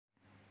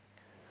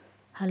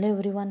Hello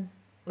everyone,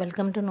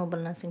 welcome to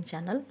Nobel nursing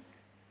channel.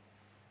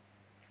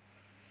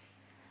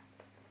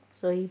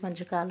 So ఈ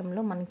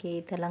మధ్యకాలంలో మనకి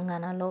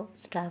తెలంగాణలో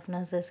స్టాఫ్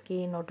నర్సెస్కి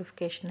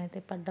నోటిఫికేషన్ అయితే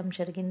పడడం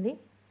జరిగింది.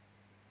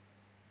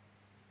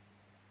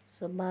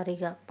 సో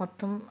భారీగా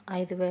మొత్తం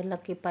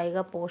 5,000కి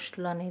పైగా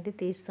పోస్టులు అనేది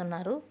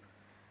తీస్తున్నారు.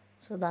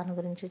 సో దాని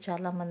గురించి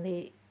చాలామంది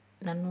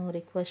నన్ను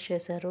రిక్వెస్ట్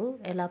చేశారు,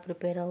 ఎలా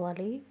ప్రిపేర్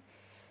అవ్వాలి,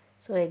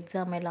 సో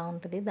ఎగ్జామ్ ఎలా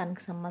ఉంటుంది,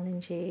 దానికి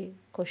సంబంధించి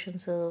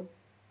క్వశ్చన్స్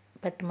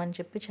పెట్టమని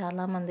చెప్పి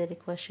చాలామంది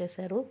రిక్వెస్ట్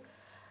చేశారు.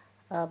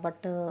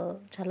 బట్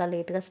చాలా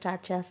లేట్గా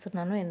స్టార్ట్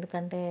చేస్తున్నాను,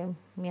 ఎందుకంటే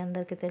మీ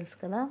అందరికీ తెలుసు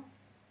కదా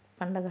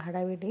పండగ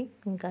హడావిడి,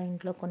 ఇంకా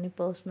ఇంట్లో కొన్ని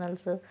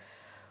పర్సనల్స్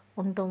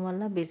ఉండటం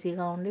వల్ల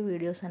బిజీగా ఉండి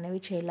వీడియోస్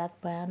అనేవి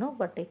చేయలేకపోయాను.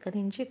 బట్ ఇక్కడి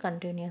నుంచి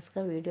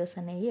కంటిన్యూస్గా వీడియోస్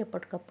అనేవి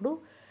ఎప్పటికప్పుడు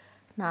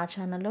నా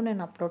ఛానల్లో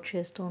నేను అప్లోడ్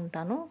చేస్తూ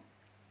ఉంటాను.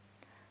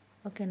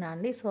 ఓకేనా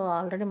అండి. సో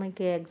ఆల్రెడీ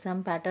మనకి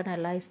ఎగ్జామ్ ప్యాటర్న్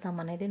ఎలా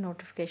ఇస్తామనేది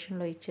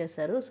నోటిఫికేషన్లో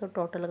ఇచ్చేశారు. సో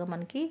టోటల్గా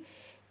మనకి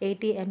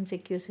 80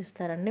 MCQs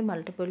ఇస్తారండి,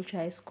 మల్టిపుల్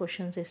చాయిస్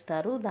క్వశ్చన్స్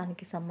ఇస్తారు.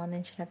 దానికి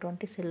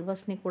సంబంధించినటువంటి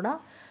సిలబస్ని కూడా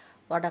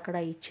వాడు అక్కడ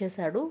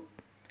ఇచ్చేశాడు.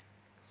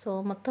 సో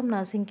మొత్తం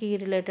నర్సింగ్కి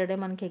రిలేటెడే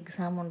మనకి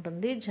ఎగ్జామ్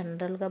ఉంటుంది.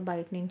 జనరల్గా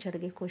బయట నుంచి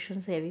అడిగే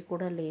క్వశ్చన్స్ ఏవి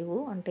కూడా లేవు,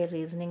 అంటే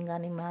రీజనింగ్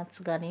కానీ,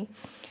 మ్యాథ్స్ కానీ,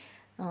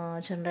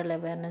 జనరల్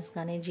అవేర్నెస్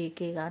కానీ,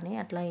 జీకే కానీ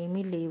అట్లా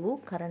ఏమీ లేవు.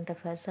 కరెంట్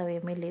అఫైర్స్ అవి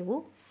ఏమీ లేవు.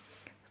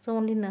 సో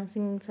ఓన్లీ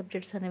నర్సింగ్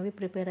సబ్జెక్ట్స్ అనేవి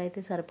ప్రిపేర్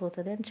అయితే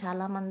సరిపోతుంది. అండ్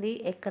చాలామంది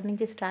ఎక్కడి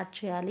నుంచి స్టార్ట్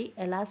చేయాలి,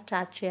 ఎలా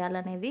స్టార్ట్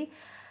చేయాలనేది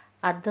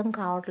అర్థం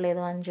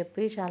కావట్లేదు అని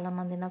చెప్పి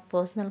చాలామంది నాకు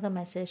పర్సనల్గా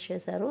మెసేజ్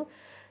చేశారు.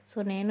 సో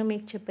నేను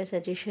మీకు చెప్పే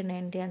సజెషన్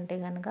ఏంటి అంటే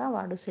కనుక,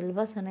 వాడు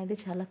సిలబస్ అనేది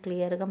చాలా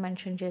క్లియర్గా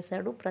మెన్షన్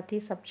చేశాడు, ప్రతి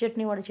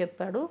సబ్జెక్ట్ని వాడు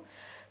చెప్పాడు.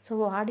 సో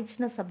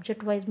వాడిచ్చిన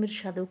సబ్జెక్ట్ వైజ్ మీరు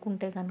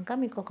చదువుకుంటే కనుక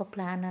మీకు ఒక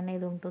ప్లాన్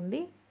అనేది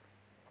ఉంటుంది.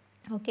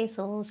 ఓకే,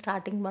 సో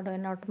స్టార్టింగ్ వాడు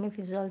ఎనాటమీ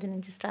ఫిజియాలజీ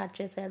నుంచి స్టార్ట్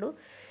చేశాడు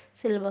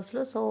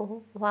సిలబస్లో. సో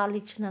వాళ్ళు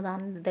ఇచ్చిన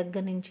దాని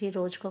దగ్గర నుంచి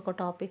రోజుకి ఒక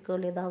టాపిక్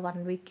లేదా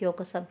 1 వీక్కి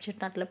ఒక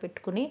సబ్జెక్ట్ అట్లా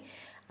పెట్టుకుని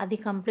అది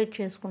కంప్లీట్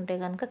చేసుకుంటే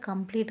కనుక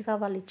కంప్లీట్గా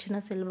వాళ్ళు ఇచ్చిన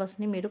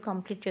సిలబస్ని మీరు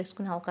కంప్లీట్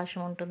చేసుకునే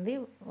అవకాశం ఉంటుంది.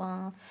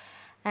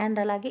 అండ్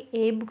అలాగే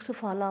ఏ బుక్స్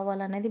ఫాలో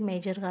అవ్వాలనేది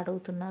మేజర్గా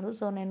అడుగుతున్నారు.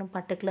 సో నేను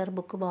పర్టికులర్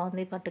బుక్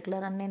బాగుంది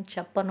పర్టికులర్ అని నేను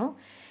చెప్పను,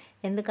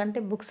 ఎందుకంటే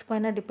బుక్స్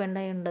పైన డిపెండ్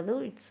అయి ఉండదు.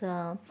 ఇట్స్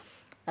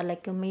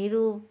లైక్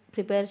మీరు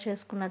ప్రిపేర్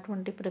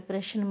చేసుకున్నటువంటి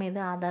ప్రిపరేషన్ మీద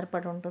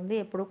ఆధారపడి ఉంటుంది.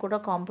 ఎప్పుడు కూడా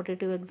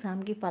కాంపిటేటివ్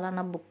ఎగ్జామ్కి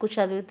పలానా బుక్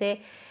చదివితే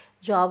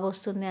జాబ్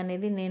వస్తుంది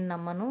అనేది నేను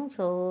నమ్మను.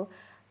 సో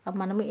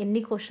మనం ఎన్ని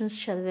క్వశ్చన్స్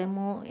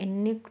చదివాము,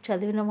 ఎన్ని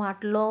చదివిన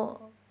వాటిలో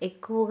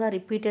ఎక్కువగా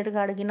రిపీటెడ్గా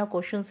అడిగిన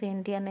క్వశ్చన్స్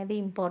ఏంటి అనేది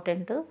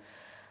ఇంపార్టెంట్.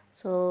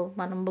 సో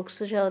మనం బుక్స్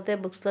చదివితే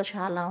బుక్స్లో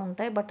చాలా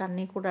ఉంటాయి, బట్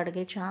అన్నీ కూడా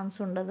అడిగే ఛాన్స్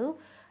ఉండదు.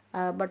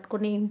 బట్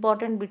కొన్ని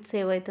ఇంపార్టెంట్ బిట్స్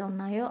ఏవైతే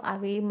ఉన్నాయో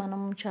అవి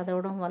మనం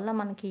చదవడం వల్ల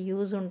మనకి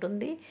యూజ్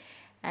ఉంటుంది.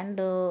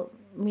 అండ్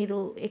మీరు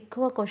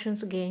ఎక్కువ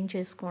క్వశ్చన్స్ గెయిన్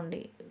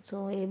చేసుకోండి. సో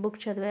ఏ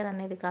బుక్ చదివారు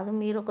అనేది కాదు,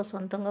 మీరు ఒక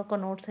సొంతంగా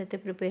ఒక నోట్స్ అయితే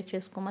ప్రిపేర్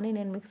చేసుకోమని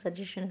నేను మీకు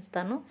సజెషన్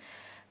ఇస్తాను.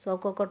 సో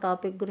ఒక్కొక్క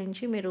టాపిక్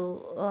గురించి మీరు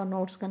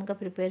నోట్స్ కనుక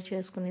ప్రిపేర్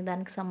చేసుకుని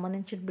దానికి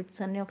సంబంధించిన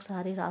బిట్స్ అన్నీ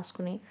ఒకసారి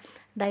రాసుకుని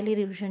డైలీ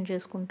రివిజన్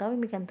చేసుకుంటావి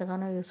మీకు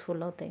ఎంతగానో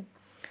యూస్ఫుల్ అవుతాయి.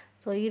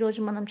 సో ఈరోజు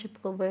మనం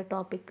చెప్పుకోబోయే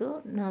టాపిక్,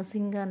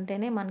 నర్సింగ్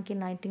అంటేనే మనకి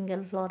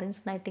నైటింగేల్, ఫ్లోరెన్స్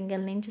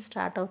నైటింగేల్ నుంచి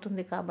స్టార్ట్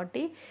అవుతుంది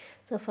కాబట్టి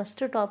సో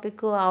ఫస్ట్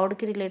టాపిక్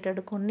ఆవిడకి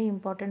రిలేటెడ్ కొన్ని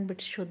ఇంపార్టెంట్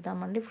బిట్స్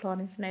చూద్దామండి.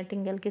 ఫ్లోరెన్స్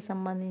నైటింగేల్కి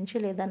సంబంధించి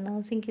లేదా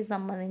నర్సింగ్కి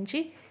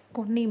సంబంధించి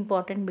కొన్ని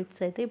ఇంపార్టెంట్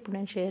బిట్స్ అయితే ఇప్పుడు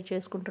నేను షేర్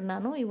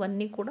చేసుకుంటున్నాను.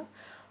 ఇవన్నీ కూడా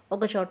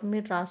ఒక చోట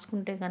మీరు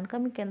రాసుకుంటే కనుక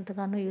మీకు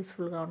ఎంతగానో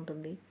యూస్ఫుల్గా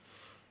ఉంటుంది.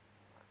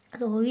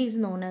 So who is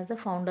known as the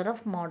founder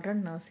of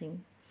modern nursing.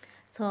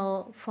 So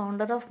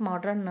founder of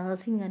modern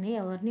nursing అని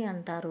ఎవరిని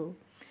అంటారు?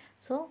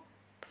 సో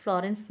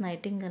ఫ్లోరెన్స్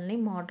నైటింగేల్ని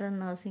మోడర్న్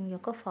నర్సింగ్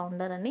యొక్క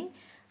ఫౌండర్ అని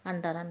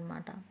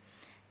అంటారనమాట.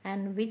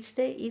 And which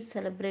day is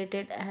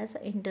celebrated as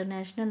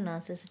international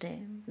nurses day.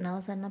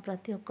 Nurse అన్న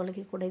ప్రతి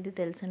ఒక్కరికి కూడా ఇది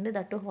తెలుసండి,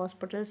 దట్టు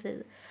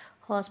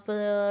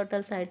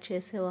హాస్పిటల్ సైడ్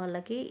చేసే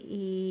వాళ్ళకి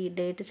ఈ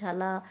డేట్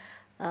చాలా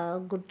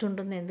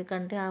గుర్తుంటుంది,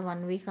 ఎందుకంటే ఆ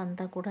 1 వీక్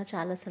అంతా కూడా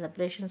చాలా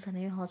సెలబ్రేషన్స్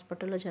అనేవి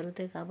హాస్పిటల్లో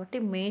జరుగుతాయి కాబట్టి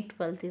May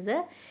 12th is a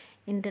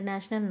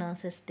international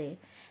nurses day.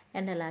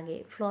 And అలాగే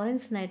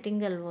Florence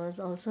nightingale was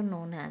also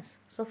known as,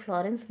 so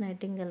Florence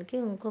నైటింగేల్కి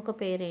ఇంకొక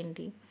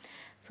పేరేంటి?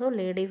 So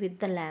lady with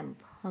the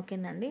lamp.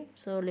 ఓకేనండి.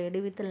 So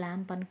lady with the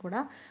lamp అని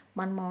కూడా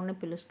మనం ఆవిడని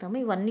పిలుస్తాము.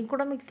 ఇవన్నీ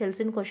కూడా మీకు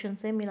తెలిసిన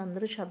క్వశ్చన్సే, మీరు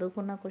అందరూ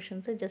చదువుకున్న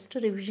క్వశ్చన్సే, జస్ట్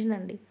రివిజన్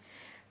అండి.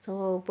 సో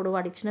ఇప్పుడు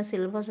వాడు ఇచ్చిన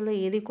సిలబస్లో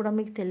ఏది కూడా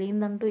మీకు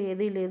తెలియదంటూ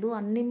ఏదీ లేదు,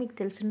 అన్నీ మీకు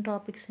తెలిసిన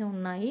టాపిక్సే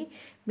ఉన్నాయి.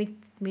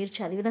 మీరు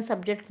చదివిన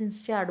సబ్జెక్ట్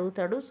నుంచి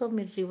అడుగుతాడు, సో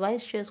మీరు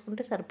రివైజ్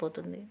చేసుకుంటే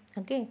సరిపోతుంది.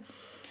 ఓకే,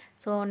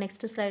 సో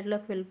నెక్స్ట్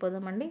స్లైడ్లోకి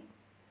వెళ్ళిపోదామండి.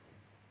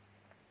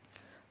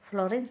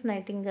 Florence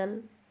nightingale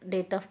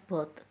date of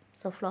birth.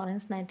 So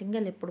Florence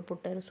nightingale ఎప్పుడు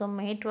పుట్టారు? సో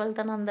May 12th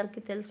అని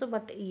అందరికీ తెలుసు,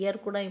 బట్ ఇయర్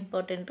కూడా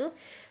ఇంపార్టెంట్,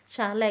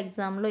 చాలా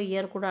ఎగ్జామ్లో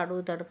ఇయర్ కూడా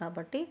అడుగుతాడు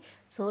కాబట్టి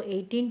సో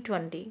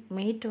 1820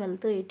 May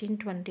 12th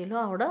 1820లో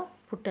ఆవిడ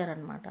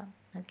పుట్టారనమాట.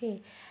 ఓకే,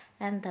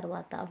 అండ్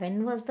తర్వాత when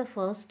was the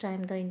first time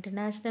the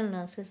international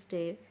nurses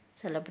day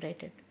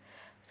celebrated?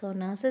 So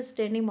nurses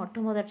డేని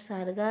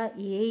మొట్టమొదటిసారిగా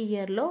ఏ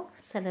ఇయర్లో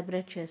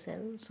సెలబ్రేట్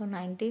చేశారు? సో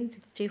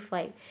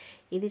 1965.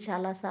 ఇది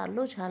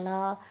చాలాసార్లు చాలా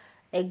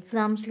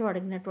ఎగ్జామ్స్లో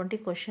అడిగినటువంటి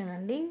క్వశ్చన్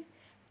అండి.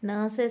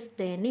 నర్సెస్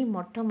డేని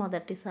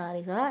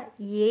మొట్టమొదటిసారిగా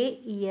ఏ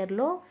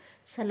ఇయర్లో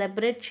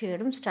సెలబ్రేట్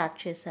చేయడం స్టార్ట్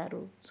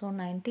చేశారు? సో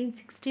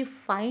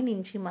 1965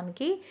 నుంచి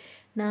మనకి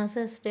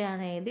నర్సెస్ డే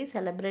అనేది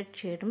సెలబ్రేట్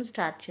చేయడం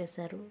స్టార్ట్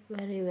చేశారు.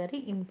 Very very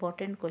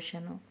important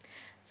question.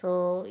 So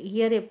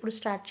year ఎప్పుడు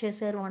స్టార్ట్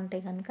చేశారు అంటే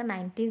కనుక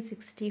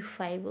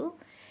 1965.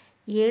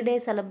 ఏ day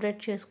celebrate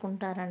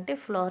చేసుకుంటారంటే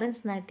Florence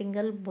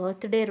nightingale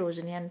birthday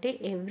రోజుని, అంటే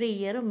ఎవ్రీ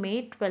ఇయర్ మే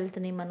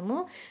 12ని మనము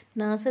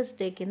నర్సెస్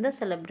డే కింద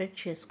సెలబ్రేట్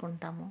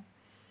చేసుకుంటాము.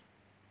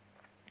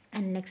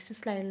 అండ్ నెక్స్ట్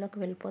స్లైడ్లోకి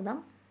వెళ్ళిపోదాం.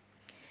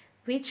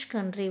 Which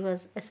country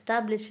was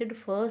established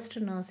first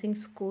nursing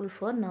school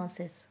for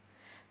nurses?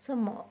 So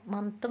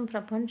మొత్తం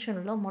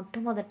ప్రపంచంలో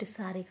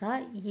మొట్టమొదటిసారిగా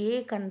ఏ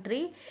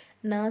కంట్రీ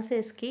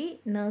నర్సెస్కి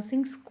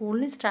నర్సింగ్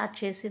స్కూల్ని స్టార్ట్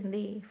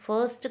చేసింది?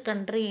 ఫస్ట్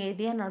కంట్రీ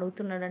ఏది అని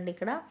అడుగుతున్నాడండి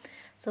ఇక్కడ.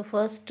 సో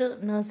ఫస్ట్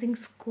నర్సింగ్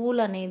స్కూల్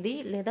అనేది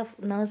లేదా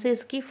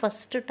నర్సెస్కి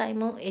ఫస్ట్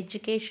టైము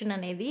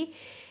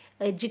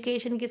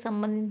ఎడ్యుకేషన్కి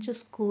సంబంధించి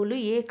స్కూలు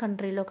ఏ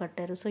కంట్రీలో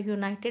కట్టారు? సో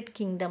యునైటెడ్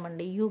కింగ్డమ్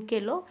అండి.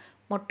 యూకేలో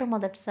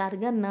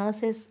మొట్టమొదటిసారిగా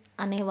నర్సెస్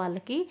అనే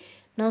వాళ్ళకి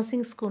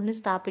నర్సింగ్ స్కూల్ని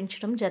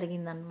స్థాపించడం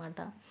జరిగిందనమాట.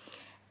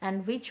 And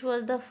which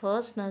was the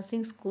first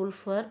nursing school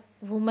for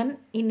women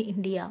in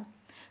India?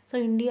 So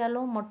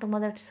ఇండియాలో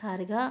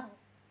మొట్టమొదటిసారిగా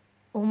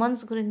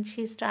ఉమెన్స్ గురించి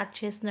స్టార్ట్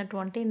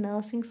చేసినటువంటి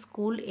నర్సింగ్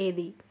స్కూల్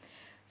ఏది?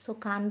 సో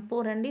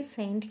కాన్పూర్ అండి,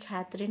 సెయింట్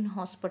క్యాథరిన్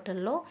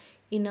హాస్పిటల్లో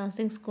ఈ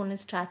నర్సింగ్ స్కూల్ని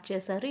స్టార్ట్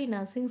చేశారు. ఈ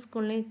నర్సింగ్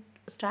స్కూల్ని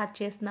స్టార్ట్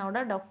చేసిన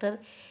కూడా డాక్టర్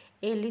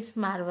ఎలిస్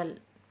మార్వెల్.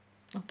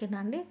 ఓకేనా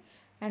అండి.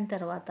 అండ్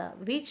తర్వాత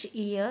which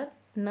year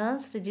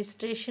nurse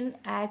registration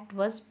act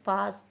was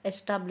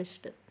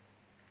established?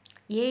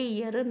 A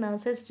year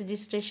nurses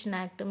registration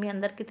act? మీ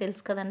అందరికీ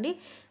తెలుసు కదండి,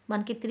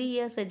 మనకి 3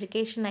 years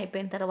ఎడ్యుకేషన్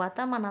అయిపోయిన తర్వాత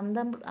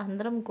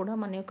అందరం కూడా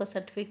మన యొక్క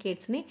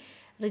సర్టిఫికేట్స్ని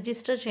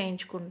రిజిస్టర్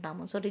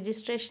చేయించుకుంటాము. సో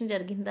రిజిస్ట్రేషన్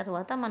జరిగిన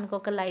తర్వాత మనకు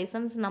ఒక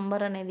లైసెన్స్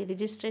నంబర్ అనేది,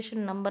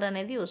 రిజిస్ట్రేషన్ నంబర్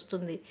అనేది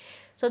వస్తుంది.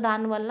 సో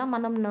దానివల్ల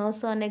మనం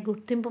నర్సు అనే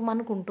గుర్తింపు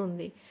మనకు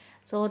ఉంటుంది.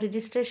 సో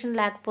రిజిస్ట్రేషన్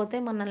లేకపోతే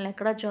మనల్ని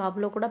ఎక్కడ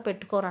జాబ్లో కూడా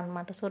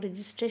పెట్టుకోరనమాట. సో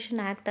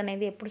రిజిస్ట్రేషన్ యాక్ట్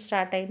అనేది ఎప్పుడు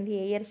స్టార్ట్ అయింది,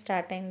 ఏ ఇయర్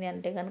స్టార్ట్ అయింది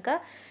అంటే కనుక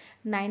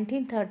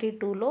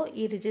 1932లో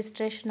ఈ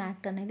రిజిస్ట్రేషన్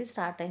యాక్ట్ అనేది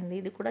స్టార్ట్ అయింది.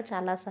 ఇది కూడా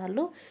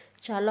చాలాసార్లు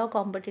చాలా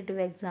కాంపిటేటివ్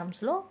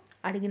ఎగ్జామ్స్లో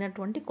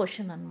అడిగినటువంటి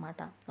క్వశ్చన్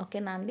అనమాట.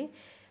 ఓకేనా అండి.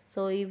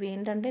 సో ఇవి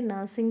ఏంటంటే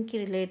నర్సింగ్కి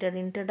రిలేటెడ్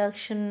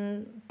ఇంట్రడక్షన్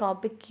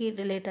టాపిక్కి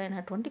రిలేట్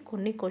అయినటువంటి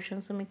కొన్ని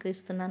క్వశ్చన్స్ మీకు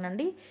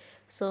ఇస్తున్నానండి.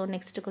 సో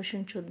నెక్స్ట్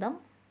క్వశ్చన్ చూద్దాం.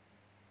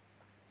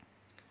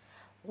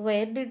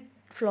 Where did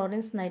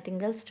Florence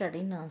nightingale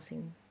study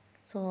nursing?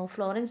 So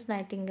Florence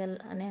nightingale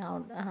అనే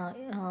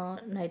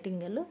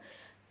నైటింగేల్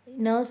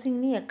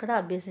నర్సింగ్ని ఎక్కడ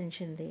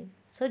అభ్యసించింది?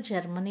 సో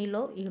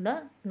జర్మనీలో ఈవిడ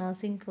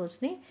నర్సింగ్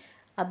కోర్స్ని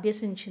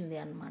అభ్యసించింది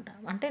అనమాట.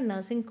 అంటే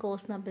నర్సింగ్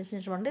కోర్స్ని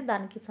అభ్యసించడం అంటే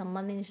దానికి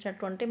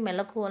సంబంధించినటువంటి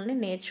మెలకువల్ని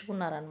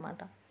నేర్చుకున్నారనమాట.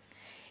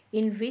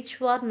 In which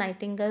war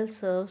nightingale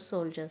serve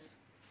soldiers?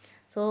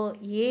 So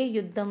ఏ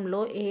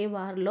యుద్ధంలో, ఏ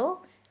వార్లో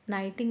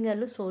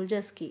నైటింగేల్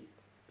సోల్జర్స్కి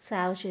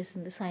సేవ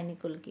చేసింది,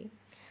 సైనికులకి?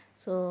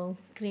 సో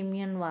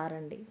క్రిమియన్ వార్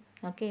అండి.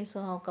 ఓకే. సో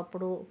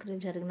ఒకప్పుడు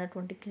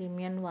జరిగినటువంటి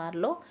క్రిమియన్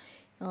వార్లో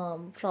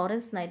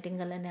ఫ్లోరెన్స్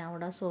నైటింగేల్ అనే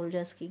ఆవిడ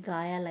సోల్జర్స్కి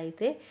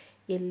గాయాలైతే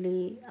వెళ్ళి,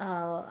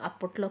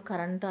 అప్పట్లో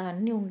కరెంటు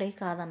అన్నీ ఉండేవి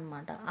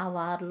కాదనమాట. ఆ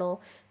వార్లో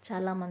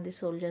చాలామంది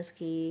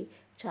సోల్జర్స్కి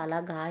చాలా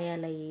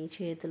గాయాలయ్యి,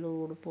 చేతులు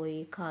ఊడిపోయి,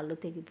 కాళ్ళు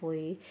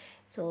తెగిపోయి,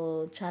 సో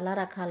చాలా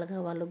రకాలుగా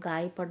వాళ్ళు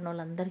గాయపడిన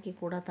వాళ్ళందరికీ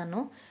కూడా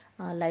తను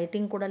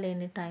లైటింగ్ కూడా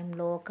లేని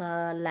టైంలో ఒక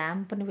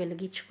ల్యాంప్ని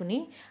వెలిగించుకుని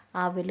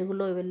ఆ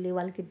వెలుగులో వెళ్ళి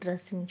వాళ్ళకి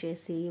డ్రెస్సింగ్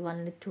చేసి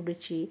వాళ్ళని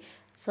తుడిచి,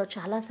 సో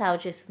చాలా సేవ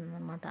చేస్తుంది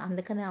అనమాట.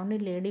 అందుకని ఆవిడని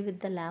లేడీ విత్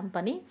ద ల్యాంప్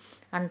అని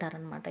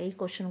అంటారనమాట. ఈ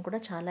క్వశ్చన్ కూడా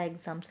చాలా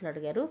ఎగ్జామ్స్లో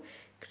అడిగారు.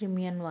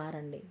 క్రిమియన్ వార్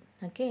అండి.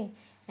 ఓకే.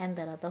 అండ్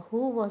తర్వాత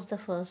who was the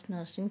first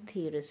nursing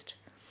theorist?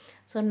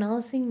 So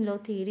నర్సింగ్లో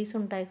theories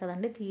ఉంటాయి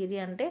కదండి. థియరీ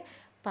అంటే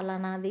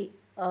పలానాది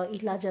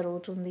ఇలా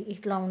జరుగుతుంది,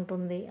 ఇట్లా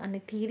ఉంటుంది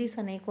అని థియరీస్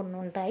అనేవి కొన్ని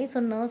ఉంటాయి. So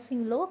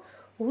నర్సింగ్లో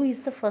who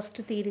is the first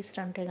theorist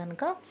అంటే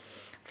కనుక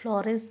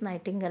ఫ్లోరెన్స్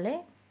నైటింగేలే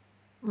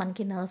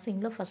మనకి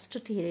నర్సింగ్లో ఫస్ట్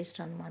థియరిస్ట్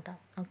అనమాట.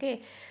 ఓకే.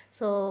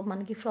 సో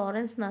మనకి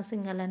ఫ్లోరెన్స్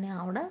నైటింగేల్ అనే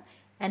ఆవిడ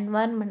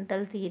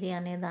ఎన్వైర్న్మెంటల్ థియరీ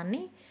అనే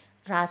దాన్ని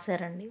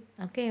రాశారండి.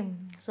 ఓకే.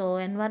 సో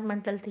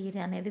ఎన్వైర్న్మెంటల్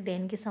థియరీ అనేది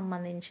దేనికి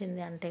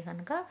సంబంధించింది అంటే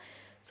కనుక,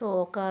 సో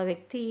ఒక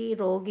వ్యక్తి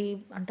రోగి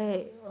అంటే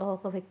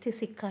ఒక వ్యక్తి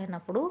సిక్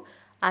అయినప్పుడు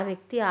ఆ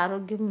వ్యక్తి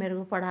ఆరోగ్యం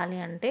మెరుగుపడాలి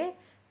అంటే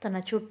తన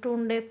చుట్టూ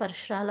ఉండే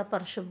పరిసరాల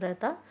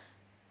పరిశుభ్రత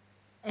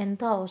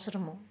ఎంతో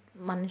అవసరము.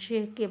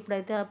 మనిషికి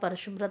ఎప్పుడైతే ఆ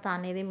పరిశుభ్రత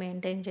అనేది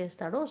మెయింటైన్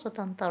చేస్తాడో సో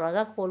తను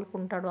త్వరగా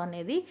కోలుకుంటాడు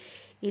అనేది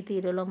ఈ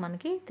థియరీలో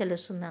మనకి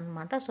తెలుస్తుంది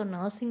అనమాట. సో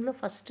నర్సింగ్లో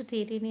ఫస్ట్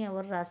థియరీని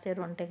ఎవరు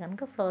రాశారు అంటే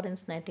కనుక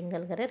ఫ్లోరెన్స్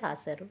నైటింగేల్ గారే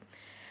రాశారు.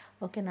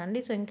 ఓకేనా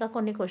అండి. సో ఇంకా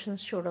కొన్ని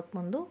క్వశ్చన్స్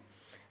చూడకముందు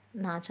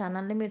నా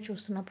ఛానల్ని మీరు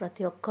చూస్తున్న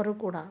ప్రతి ఒక్కరూ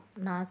కూడా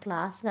నా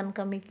క్లాస్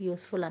కనుక మీకు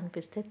యూస్ఫుల్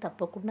అనిపిస్తే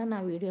తప్పకుండా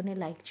నా వీడియోని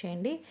లైక్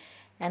చేయండి.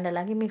 అండ్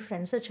అలాగే మీ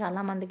ఫ్రెండ్స్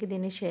చాలామందికి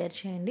దీన్ని షేర్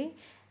చేయండి.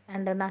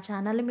 అండ్ నా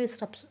ఛానల్ని మీరు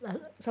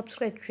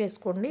సబ్స్క్రైబ్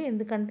చేసుకోండి.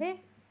 ఎందుకంటే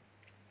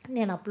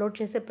నేను అప్లోడ్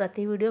చేసే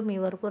ప్రతి వీడియో మీ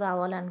వరకు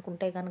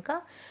రావాలనుకుంటే కనుక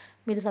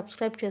మీరు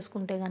సబ్స్క్రైబ్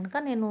చేసుకుంటే కనుక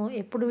నేను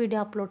ఎప్పుడు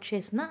వీడియో అప్లోడ్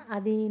చేసినా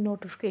అది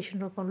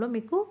నోటిఫికేషన్ రూపంలో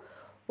మీకు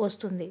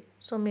వస్తుంది.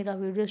 సో మీరు ఆ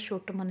వీడియోస్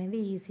చూడటం అనేది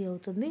ఈజీ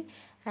అవుతుంది.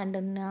 అండ్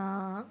నా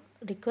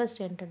రిక్వెస్ట్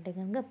ఏంటంటే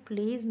కనుక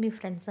ప్లీజ్ మీ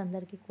ఫ్రెండ్స్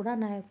అందరికీ కూడా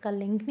నా యొక్క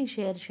లింక్ని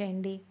షేర్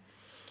చేయండి.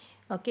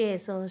 ఓకే.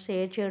 సో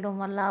షేర్ చేయడం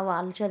వల్ల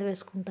వాళ్ళు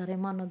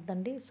చదివేసుకుంటారేమో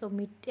అనొద్దండి. సో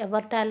మీ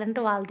ఎవరి టాలెంట్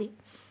వాళ్ళది.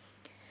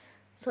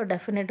 సో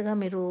డెఫినెట్గా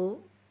మీరు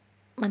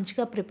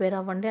మంచిగా ప్రిపేర్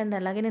అవ్వండి. అండ్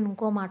అలాగే నేను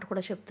ఇంకో మాట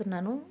కూడా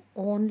చెప్తున్నాను.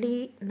 ఓన్లీ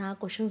నా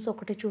క్వశ్చన్స్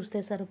ఒకటి చూస్తే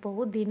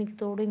సరిపోవు. దీనికి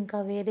తోడు ఇంకా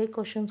వేరే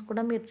క్వశ్చన్స్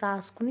కూడా మీరు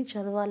రాసుకుని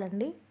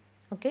చదవాలండి.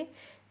 ఓకే.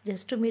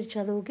 జస్ట్ మీరు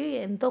చదువుకి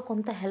ఎంతో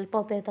కొంత హెల్ప్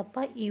అవుతాయి తప్ప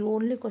ఈ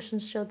ఓన్లీ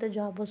క్వశ్చన్స్ చదివితే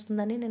జాబ్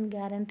వస్తుందని నేను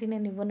గ్యారంటీ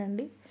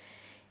ఇవ్వనండి.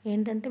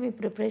 ఏంటంటే మీ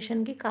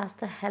ప్రిపరేషన్కి కాస్త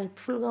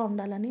హెల్ప్ఫుల్గా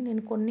ఉండాలని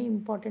నేను కొన్ని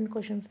ఇంపార్టెంట్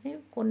క్వశ్చన్స్ని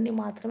కొన్ని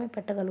మాత్రమే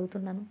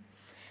పెట్టగలుగుతున్నాను.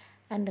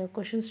 అండ్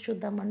క్వశ్చన్స్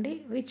చూద్దామండి.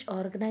 Which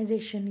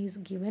organisation is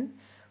given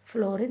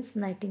Florence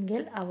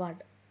nightingale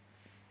award?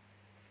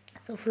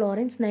 So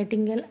Florence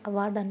nightingale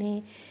award అనే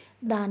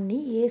దాన్ని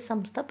ఏ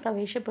సంస్థ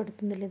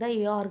ప్రవేశపెడుతుంది లేదా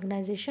ఏ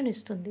ఆర్గనైజేషన్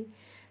ఇస్తుంది?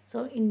 So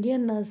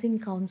Indian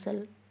nursing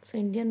council. So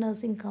Indian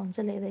nursing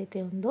council ఏదైతే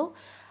ఉందో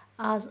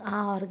ఆ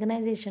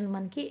ఆర్గనైజేషన్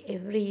మనకి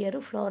every year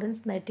Florence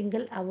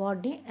nightingale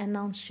అవార్డ్ని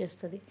announce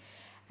చేస్తుంది.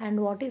 And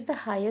what is the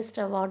highest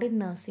award in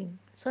nursing?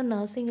 So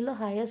నర్సింగ్లో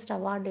highest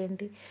award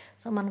ఏంటి?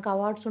 సో మనకు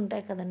అవార్డ్స్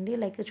ఉంటాయి కదండి.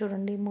 లైక్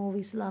చూడండి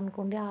మూవీస్లో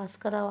అనుకోండి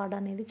ఆస్కర్ అవార్డ్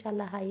అనేది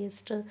చాలా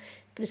హైయెస్ట్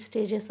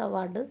ప్రెస్టీజియస్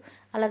అవార్డు.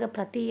 అలాగే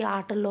ప్రతి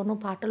ఆటల్లోనూ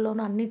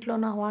పాటల్లోనూ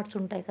అన్నిట్లోనూ అవార్డ్స్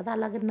ఉంటాయి కదా.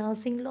 అలాగే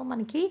నర్సింగ్లో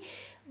మనకి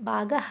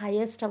బాగా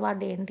హైయెస్ట్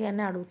అవార్డు ఏంటి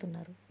అని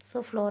అడుగుతున్నారు. సో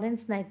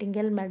ఫ్లోరెన్స్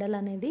నైటింగేల్ మెడల్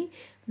అనేది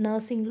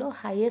నర్సింగ్లో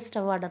హైయెస్ట్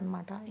అవార్డ్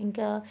అనమాట.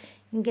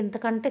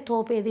 ఇంకెంతకంటే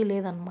తోపేది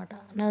లేదనమాట.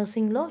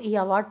 నర్సింగ్లో ఈ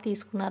అవార్డు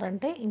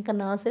తీసుకున్నారంటే ఇంకా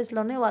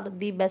నర్సెస్లోనే వాళ్ళు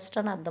ది బెస్ట్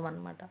అని అర్థం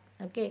అనమాట.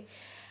 Okay.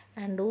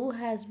 And who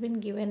has been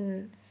given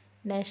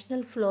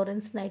national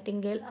Florence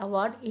nightingale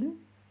award in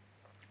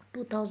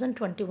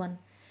 2021?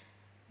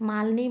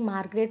 Malini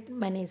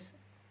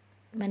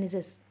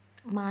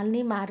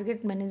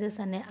Margaret మెనిజెస్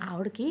అనే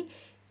ఆవిడకి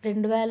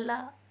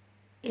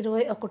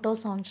 2021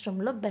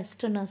 సంవత్సరంలో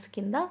బెస్ట్ నర్స్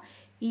కింద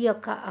ఈ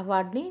యొక్క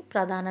అవార్డుని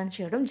ప్రదానం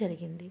చేయడం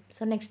జరిగింది.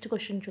 సో నెక్స్ట్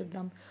క్వశ్చన్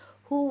చూద్దాం.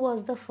 Who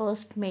was the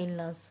first mail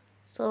nurse?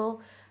 So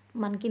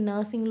మనకి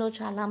నర్సింగ్లో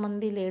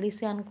చాలామంది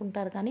లేడీసే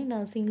అనుకుంటారు కానీ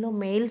నర్సింగ్లో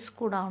మేల్స్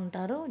కూడా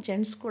ఉంటారు,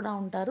 జెంట్స్ కూడా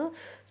ఉంటారు.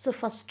 సో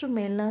ఫస్ట్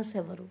మేల్ నర్స్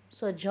ఎవరు?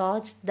 సో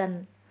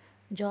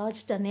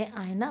జార్జ్ డనే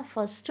ఆయన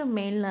ఫస్ట్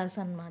మేల్ నర్స్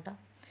అనమాట.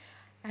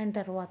 అండ్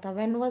తర్వాత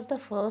when was the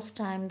first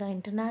time the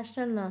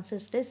international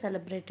nurses day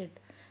celebrated?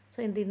 So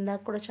ఇది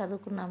ఇందాక కూడా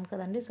చదువుకున్నాం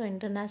కదండి. సో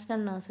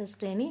ఇంటర్నేషనల్ నర్సెస్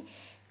డేని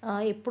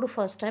ఎప్పుడు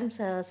ఫస్ట్ టైం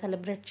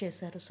సెలబ్రేట్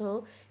చేశారు? సో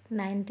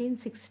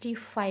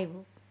 1965.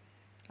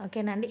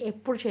 ఓకేనండి.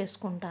 ఎప్పుడు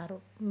చేసుకుంటారు?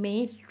 May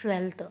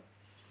 12th.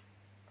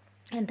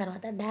 అండ్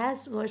తర్వాత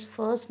dash was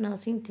first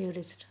nursing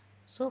theorist?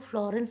 So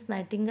Florence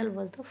nightingale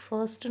was the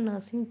first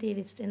nursing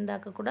theorist.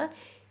 ఇందాక కూడా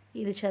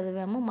ఇది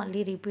చదివాము,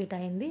 మళ్ళీ రిపీట్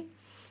అయింది.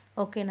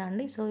 ఓకేనా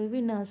అండి. సో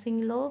ఇవి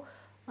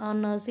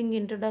నర్సింగ్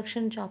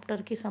ఇంట్రొడక్షన్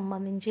చాప్టర్కి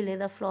సంబంధించి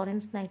లేదా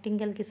ఫ్లోరెన్స్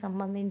నైటింగేల్కి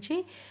సంబంధించి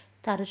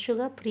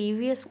తరచుగా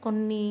ప్రీవియస్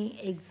కొన్ని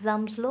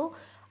ఎగ్జామ్స్లో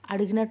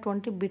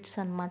అడిగినటువంటి బిట్స్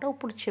అనమాట.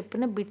 ఇప్పుడు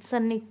చెప్పిన బిట్స్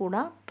అన్నీ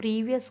కూడా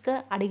ప్రీవియస్గా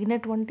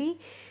అడిగినటువంటి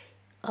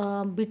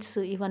బిట్స్.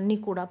 ఇవన్నీ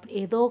కూడా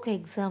ఏదో ఒక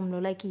ఎగ్జామ్లో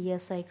లైక్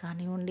ఈఎస్ఐ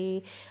కానివ్వండి,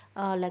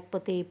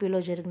 లేకపోతే ఏపీలో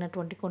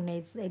జరిగినటువంటి కొన్ని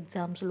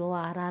ఎగ్జామ్స్లో,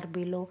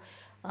 ఆర్ఆర్బీలో,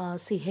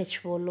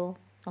 సిహెచ్ఓలో.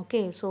 ఓకే.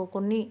 సో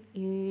కొన్ని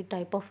ఈ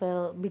టైప్ ఆఫ్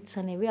బిట్స్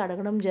అనేవి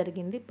అడగడం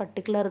జరిగింది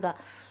పర్టికులర్గా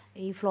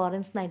ఈ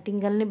ఫ్లోరెన్స్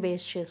నైటింగేల్ని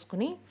బేస్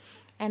చేసుకుని.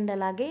 అండ్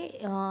అలాగే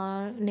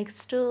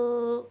నెక్స్ట్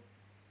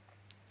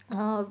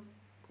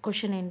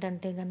క్వశ్చన్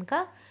ఏంటంటే కనుక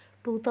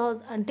 2000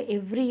 అంటే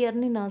ఎవ్రీ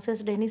ఇయర్ని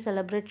నర్సెస్ డేని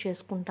సెలబ్రేట్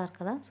చేసుకుంటారు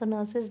కదా. సో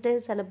నర్సెస్ డే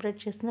సెలబ్రేట్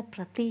చేసిన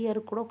ప్రతి ఇయర్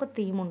కూడా ఒక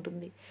థీమ్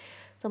ఉంటుంది.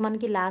 సో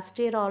మనకి లాస్ట్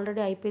ఇయర్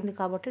ఆల్రెడీ అయిపోయింది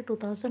కాబట్టి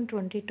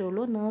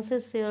 2022లో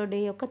నర్సెస్ డే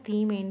యొక్క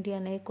థీమ్ ఏంటి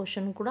అనే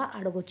క్వశ్చన్ కూడా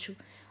అడగొచ్చు.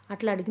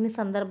 అట్లా అడిగిన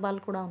సందర్భాలు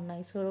కూడా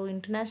ఉన్నాయి. సో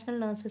ఇంటర్నేషనల్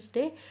నర్సెస్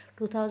డే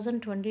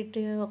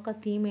 2022 యొక్క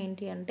థీమ్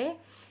ఏంటి అంటే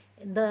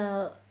the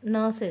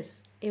nurses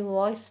A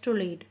voice to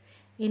lead,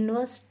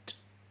 invest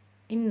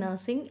in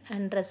nursing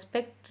and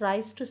respect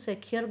rise to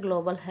secure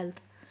global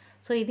health.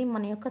 So ఇది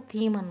మన యొక్క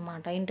థీమ్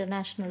అనమాట.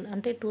 ఇంటర్నేషనల్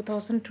అంటే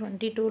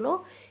 2022లో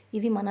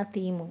ఇది మన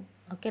థీము.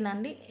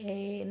 ఓకేనండి. ఏ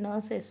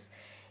nurses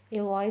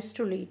A voice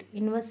to lead,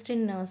 invest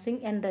in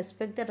nursing and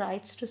respect the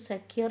rights to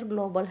secure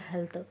global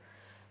health.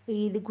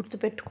 ఇది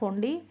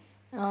గుర్తుపెట్టుకోండి.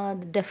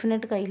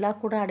 డెఫినెట్గా ఇలా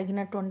కూడా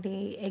అడిగినటువంటి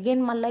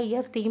అగైన్ మళ్ళీ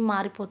ఇయర్ థీమ్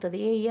మారిపోతుంది.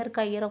 ఏ ఇయర్కి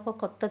ఆ ఇయర్ ఒక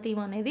కొత్త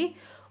థీమ్ అనేది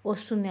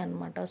వస్తుంది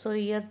అనమాట. సో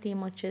ఇయర్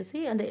థీమ్ వచ్చేసి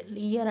అదే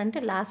ఇయర్ అంటే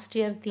లాస్ట్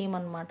ఇయర్ థీమ్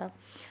అనమాట.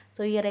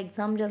 సో ఇయర్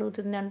ఎగ్జామ్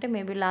జరుగుతుంది అంటే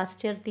మేబీ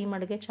లాస్ట్ ఇయర్ థీమ్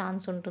అడిగే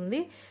ఛాన్స్ ఉంటుంది.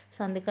 సో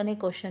అందుకని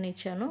క్వశ్చన్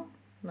ఇచ్చాను.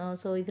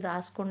 సో ఇది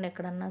రాసుకోండి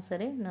ఎక్కడన్నా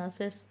సరే.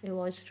 Nurses A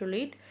voice to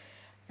lead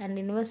and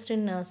invest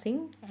in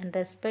nursing and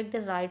respect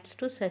the rights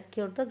to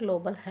secure the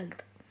global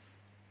health.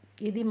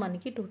 ఇది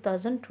మనకి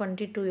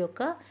 2022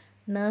 యొక్క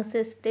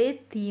నర్సెస్ డే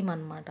థీమ్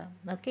అనమాట.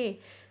 ఓకే.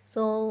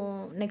 సో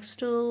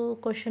నెక్స్ట్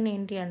క్వశ్చన్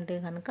ఏంటి అంటే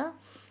కనుక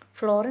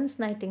ఫ్లోరెన్స్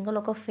నైటింగేల్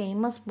ఒక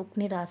ఫేమస్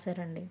బుక్ని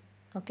రాశారండి.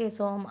 ఓకే.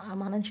 సో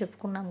మనం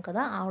చెప్పుకున్నాం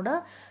కదా ఆవిడ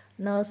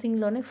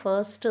నర్సింగ్లోని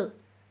ఫస్ట్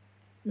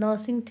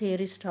నర్సింగ్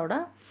థియరిస్ట్ ఆవిడ.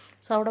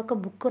 సో ఆవిడ ఒక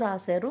బుక్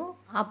రాశారు.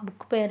 ఆ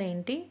బుక్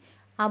పేరేంటి,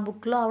 ఆ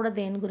బుక్లో ఆవిడ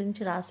దేని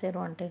గురించి రాశారు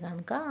అంటే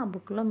కనుక, ఆ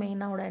బుక్లో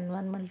మెయిన్ ఆవిడ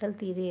ఎన్విరాన్మెంటల్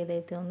థియరీ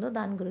ఏదైతే ఉందో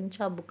దాని గురించి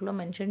ఆ బుక్లో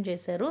మెన్షన్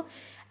చేశారు.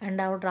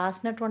 అండ్ ఆవిడ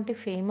రాసినటువంటి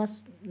ఫేమస్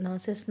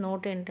నర్సెస్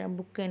నోట్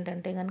బుక్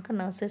ఏంటంటే కనుక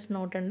నర్సెస్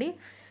నోట్ అండి.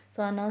 సో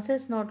ఆ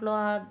నర్సెస్ నోట్లో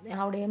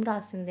ఆవిడ ఏం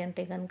రాసింది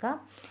అంటే కనుక,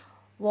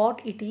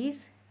 what it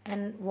is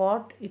and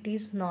what it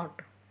is not.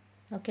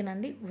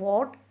 ఓకేనండి,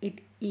 what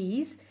it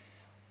is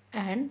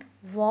and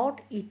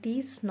what it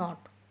is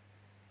not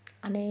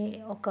అనే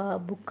ఒక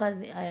బుక్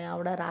అది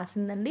ఆవిడ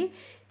రాసిందండి.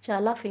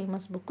 చాలా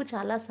ఫేమస్ బుక్.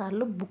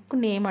 చాలాసార్లు బుక్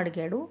నేమ్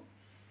అడిగాడు.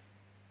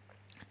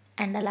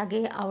 అండ్ అలాగే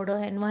ఆవిడ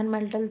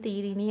ఎన్విరాన్మెంటల్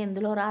థియరీని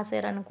ఎందులో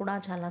రాశారని కూడా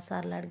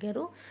చాలాసార్లు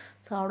అడిగారు.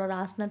 సో ఆవిడ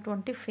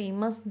రాసినటువంటి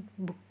ఫేమస్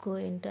బుక్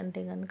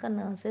ఏంటంటే కనుక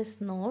nurses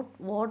note,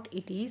 what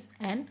it is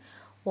and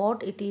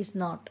what it is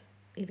not.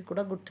 ఇది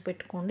కూడా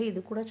గుర్తుపెట్టుకోండి.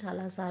 ఇది కూడా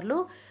చాలాసార్లు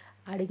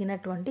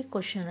అడిగినటువంటి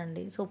క్వశ్చన్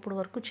అండి. సో ఇప్పుడు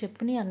వరకు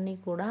చెప్పినవి అన్నీ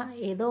కూడా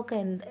ఏదో ఒక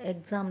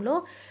ఎగ్జామ్లో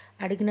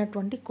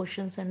అడిగినటువంటి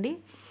క్వశ్చన్స్ అండి.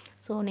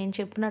 సో నేను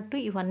చెప్పినట్టు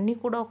ఇవన్నీ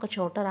కూడా ఒక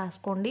చోట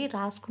రాసుకోండి.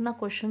 రాసుకున్న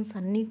క్వశ్చన్స్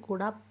అన్నీ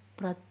కూడా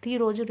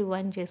ప్రతిరోజు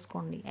రివైండ్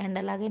చేసుకోండి. అండ్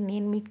అలాగే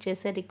నేను మీకు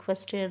చేసే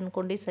రిక్వెస్ట్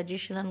అనుకోండి,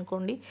 సజెషన్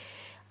అనుకోండి,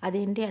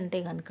 అదేంటి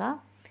అంటే కనుక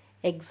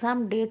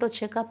ఎగ్జామ్ డేట్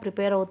వచ్చాక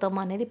ప్రిపేర్ అవుతాం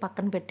అనేది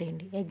పక్కన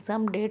పెట్టేయండి.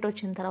 ఎగ్జామ్ డేట్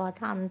వచ్చిన తర్వాత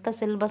అంత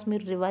సిలబస్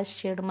మీరు రివైజ్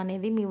చేయడం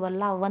అనేది మీ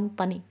వల్ల అవ్వని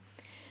పని.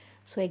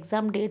 సో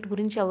ఎగ్జామ్ డేట్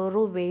గురించి ఎవరు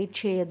వెయిట్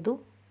చేయొద్దు.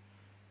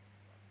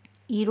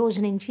 ఈ రోజు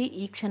నుంచి,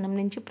 ఈ క్షణం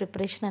నుంచి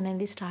ప్రిపరేషన్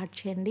అనేది స్టార్ట్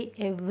చేయండి.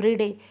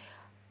 ఎవ్రీడే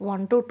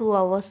 1 to 2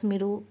 అవర్స్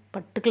మీరు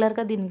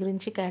పర్టికులర్గా దీని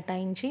గురించి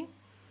కేటాయించి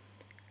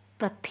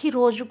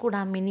ప్రతిరోజు కూడా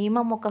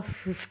మినిమం ఒక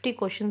 50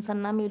 క్వశ్చన్స్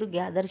అన్నా మీరు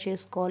గ్యాదర్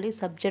చేసుకోవాలి.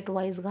 సబ్జెక్ట్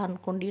వైజ్గా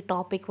అనుకోండి,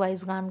 టాపిక్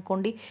వైజ్గా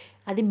అనుకోండి,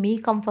 అది మీ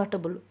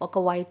కంఫర్టబుల్. ఒక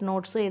వైట్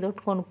నోట్స్ ఏదో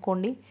ఒకటి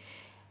కొనుక్కోండి.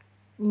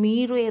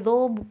 మీరు ఏదో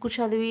బుక్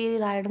చదివి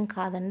రాయడం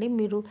కాదండి.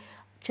 మీరు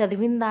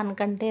చదివిన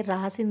దానికంటే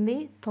రాసింది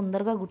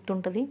తొందరగా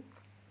గుర్తుంటుంది.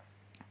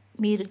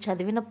 మీరు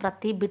చదివిన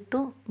ప్రతి బిట్టు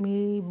మీ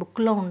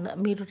బుక్లో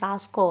మీరు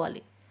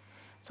రాసుకోవాలి.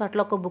 సో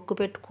అట్లా ఒక బుక్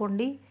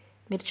పెట్టుకోండి.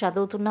 మీరు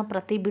చదువుతున్న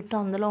ప్రతి బిట్టు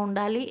అందులో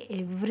ఉండాలి.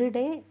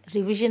 ఎవ్రీడే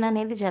రివిజన్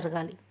అనేది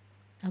జరగాలి.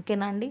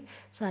 ఓకేనా అండి?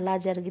 సో అలా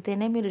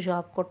జరిగితేనే మీరు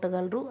జాబ్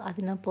కొట్టగలరు.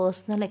 అది నా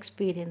పర్సనల్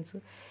ఎక్స్పీరియన్స్.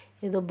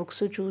 ఏదో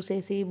బుక్స్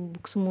చూసేసి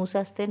బుక్స్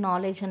మూసేస్తే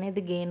నాలెడ్జ్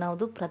అనేది గెయిన్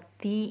అవ్వదు.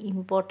 ప్రతి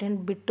ఇంపార్టెంట్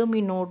బిట్టు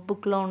మీ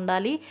నోట్బుక్లో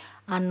ఉండాలి.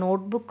 ఆ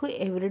నోట్బుక్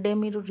ఎవ్రీడే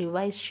మీరు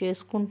రివైజ్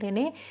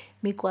చేసుకుంటేనే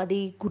మీకు అది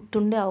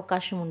గుర్తుండే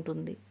అవకాశం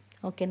ఉంటుంది.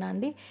 ఓకేనా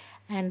అండి?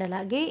 అండ్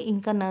అలాగే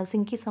ఇంకా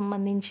నర్సింగ్కి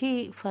సంబంధించి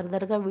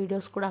ఫర్దర్గా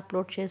వీడియోస్ కూడా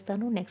అప్లోడ్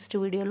చేస్తాను. నెక్స్ట్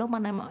వీడియోలో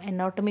మనం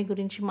ఎనాటమీ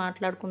గురించి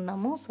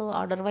మాట్లాడుకుందాము. సో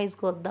ఆర్డర్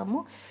వైజ్గా వద్దాము.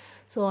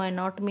 సో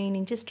ఎనాటమీ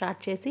నుంచి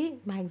స్టార్ట్ చేసి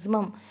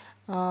మ్యాక్సిమం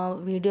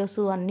వీడియోస్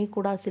అన్నీ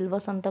కూడా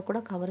సిలబస్ అంతా కూడా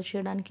కవర్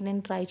చేయడానికి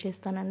నేను ట్రై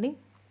చేస్తానండి.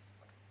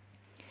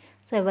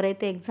 సో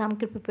ఎవరైతే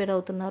ఎగ్జామ్కి ప్రిపేర్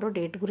అవుతున్నారో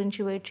డేట్ గురించి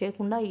వెయిట్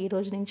చేయకుండా ఈ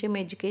రోజు నుంచే మీ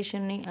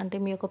ఎడ్యుకేషన్ని అంటే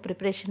మీ యొక్క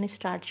ప్రిపరేషన్ని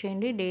స్టార్ట్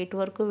చేయండి. డేట్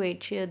వరకు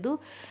వెయిట్ చేయొద్దు.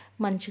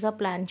 మంచిగా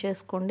ప్లాన్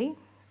చేసుకోండి.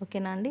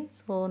 ఓకేనా అండి?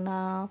 సో నా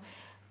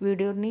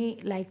వీడియోని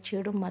లైక్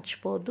చేయడం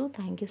మర్చిపోవద్దు.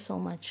 Thank you so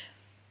much.